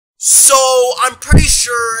So, I'm pretty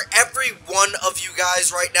sure every one of you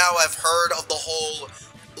guys right now have heard of the whole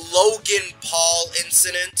Logan Paul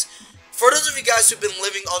incident. For those of you guys who've been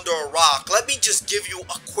living under a rock, let me just give you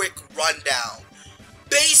a quick rundown.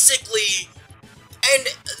 Basically, and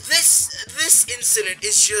this incident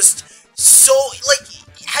is just so, like,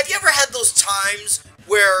 have you ever had those times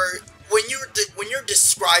where when you're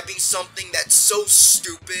describing something that's so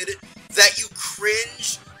stupid that you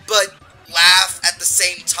cringe, but laugh at the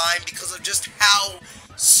same time because of just how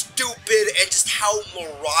stupid and just how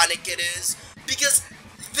moronic it is? Because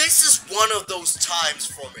this is one of those times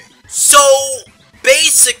for me. So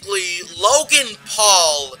basically, Logan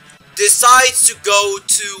Paul decides to go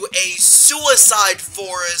to a suicide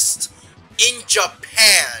forest in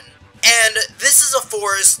Japan, and this is a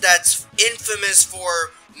forest that's infamous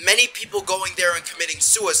for many people going there and committing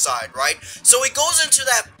suicide, right? So he goes into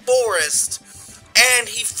that forest and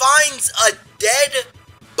he finds a dead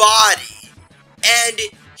body, and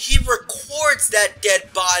he records that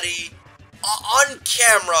dead body on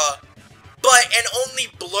camera, and only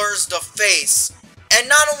blurs the face. And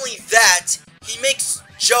not only that, he makes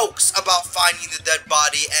jokes about finding the dead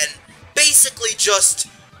body and basically just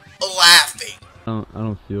laughing. I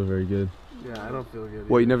don't feel very good. Yeah, I don't feel good.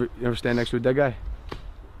 What, you never stand next to a dead guy?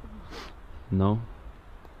 No.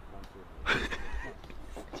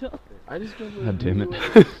 I just God damn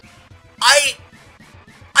it. I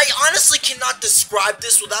honestly cannot describe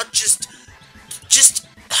this without just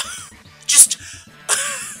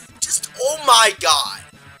oh my god.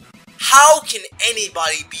 How can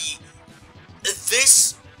anybody be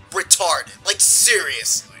this retarded? Like,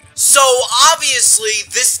 seriously. So, obviously,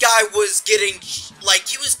 this guy was getting, like,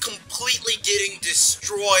 he was completely getting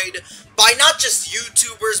destroyed by not just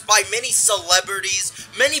YouTubers, by many celebrities.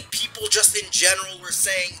 Many people just in general were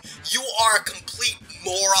saying, you are a complete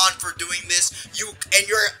moron for doing this, and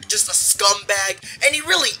you're just a scumbag. And he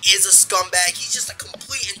really is a scumbag. He's just a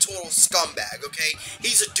complete and total scumbag, okay?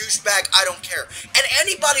 He's a douchebag, I don't care. And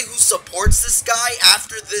anybody who supports this guy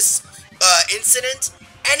after this incident,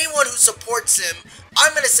 anyone who supports him,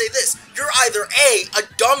 I'm gonna say this: you're either A, a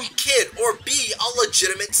dumb kid, or B, a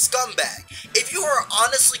legitimate scumbag. If you are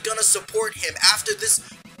honestly gonna support him after this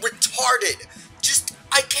retarded,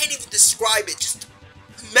 I can't even describe it, just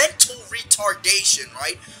mental retardation,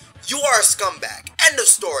 right? You are a scumbag. End of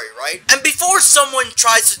story, right? And before someone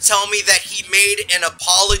tries to tell me that he made an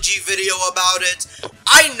apology video about it,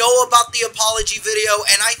 I know about the apology video,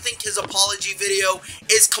 and I think his apology video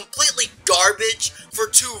is completely garbage for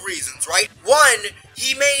two reasons, right? One,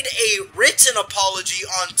 he made a written apology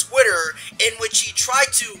on Twitter in which he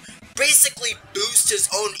tried to basically boost his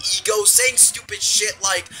own ego, saying stupid shit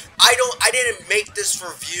like, I didn't make this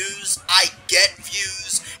for views, I get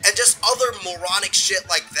views, and just other moronic shit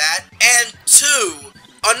like that. And two,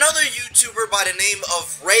 another YouTuber by the name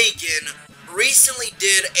of Reagan recently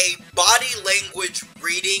did a body language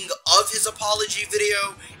reading of his apology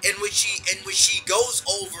video in which he goes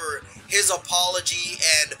over his apology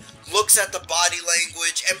and looks at the body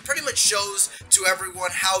language and pretty much shows to everyone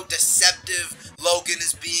how deceptive Logan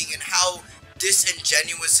is being and how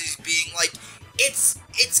disingenuous he's being. Like, it's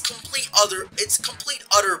complete utter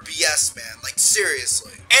BS, man. Like,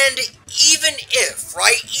 seriously. And even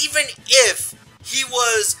if he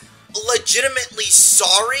was legitimately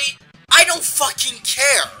sorry, I don't fucking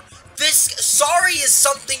care. Sorry is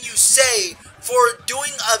something you say for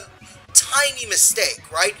doing a tiny mistake,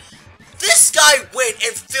 right? This guy went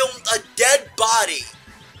and filmed a dead body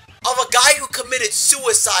of a guy who committed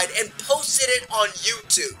suicide and posted it on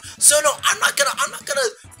YouTube. So no, I'm not gonna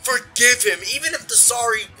forgive him, even if the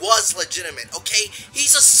sorry was legitimate, okay?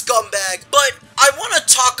 He's a scumbag. But I want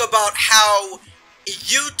to talk about how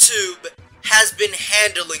YouTube has been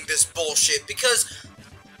handling this bullshit, because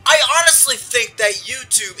I honestly think that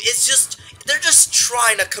YouTube is they're just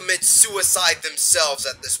trying to commit suicide themselves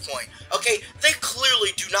at this point, okay? They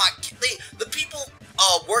clearly do not, the people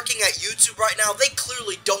working at YouTube right now, they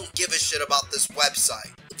clearly don't give a shit about this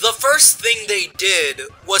website. The first thing they did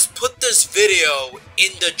was put this video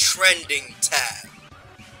in the trending tab.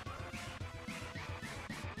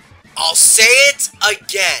 I'll say it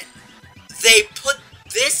again. They put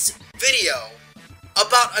this video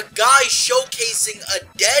about a guy showcasing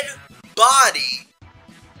a dead body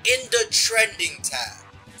in the trending tab.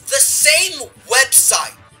 The same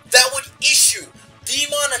website that would issue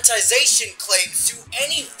demonetization claims to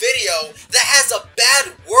any video that has a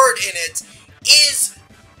bad word in it is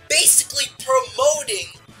basically promoting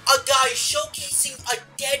a guy showcasing a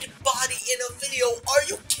dead body in a video. Are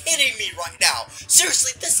you kidding me right now?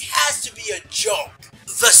 Seriously, this has to be a joke.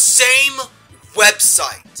 The same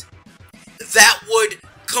website that would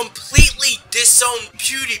completely disowned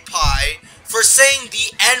PewDiePie for saying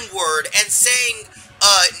the N-word and saying,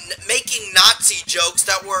 making Nazi jokes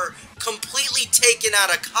that were completely taken out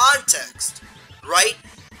of context, right?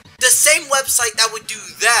 The same website that would do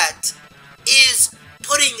that is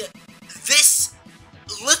putting this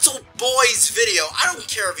little boy's video, I don't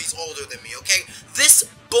care if he's older than me, okay? This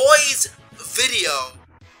boy's video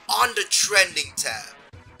on the trending tab.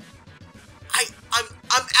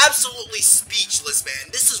 I'm absolutely speechless,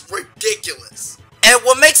 man. This is ridiculous. And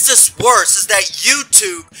what makes this worse is that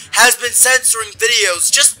YouTube has been censoring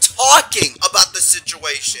videos just talking about the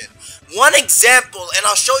situation. One example, and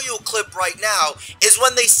I'll show you a clip right now, is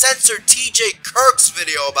when they censored TJ Kirk's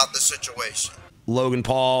video about the situation. Logan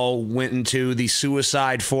Paul went into the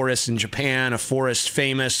suicide forest in Japan, a forest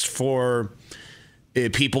famous for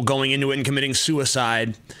people going into it and committing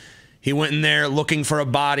suicide. He went in there looking for a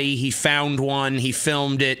body. He found one. He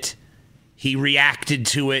filmed it. He reacted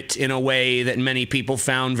to it in a way that many people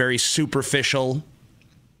found very superficial.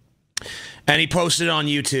 And he posted it on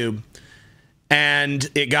YouTube. And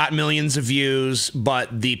it got millions of views,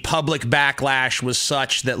 but the public backlash was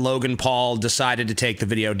such that Logan Paul decided to take the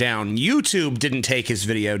video down. YouTube didn't take his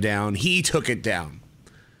video down. He took it down.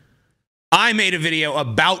 I made a video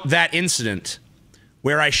about that incident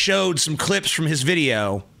where I showed some clips from his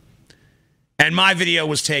video, and my video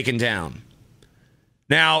was taken down.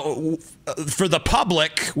 Now, for the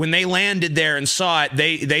public, when they landed there and saw it,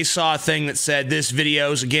 they saw a thing that said, this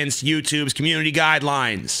video is against YouTube's community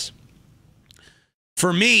guidelines.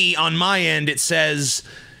 For me, on my end, it says,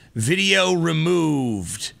 video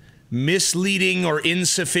removed, misleading or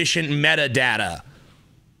insufficient metadata.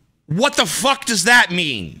 What the fuck does that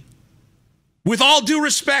mean? With all due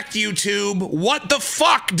respect, YouTube, what the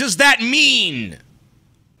fuck does that mean?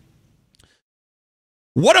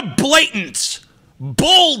 What a blatant,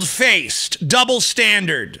 bold-faced double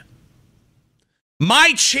standard.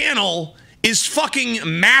 My channel is fucking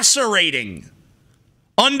macerating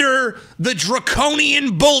under the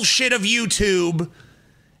draconian bullshit of YouTube,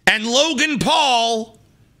 and Logan Paul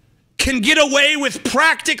can get away with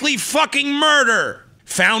practically fucking murder.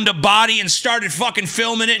 Found a body and started fucking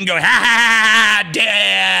filming it and go, ha ha ha,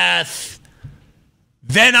 death.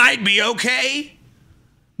 Then I'd be okay?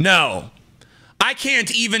 No. I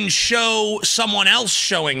can't even show someone else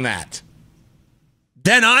showing that.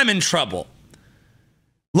 Then I'm in trouble.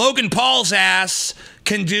 Logan Paul's ass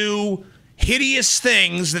can do hideous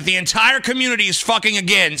things that the entire community is fucking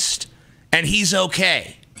against, and he's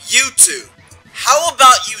okay. YouTube, how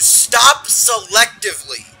about you stop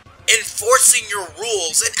selectively enforcing your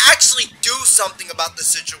rules and actually do something about the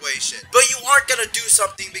situation? But you aren't gonna do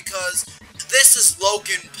something because this is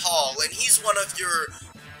Logan Paul, and he's one of your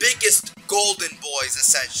biggest golden boys,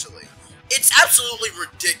 essentially. It's absolutely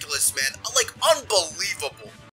ridiculous, man. Like, unbelievable.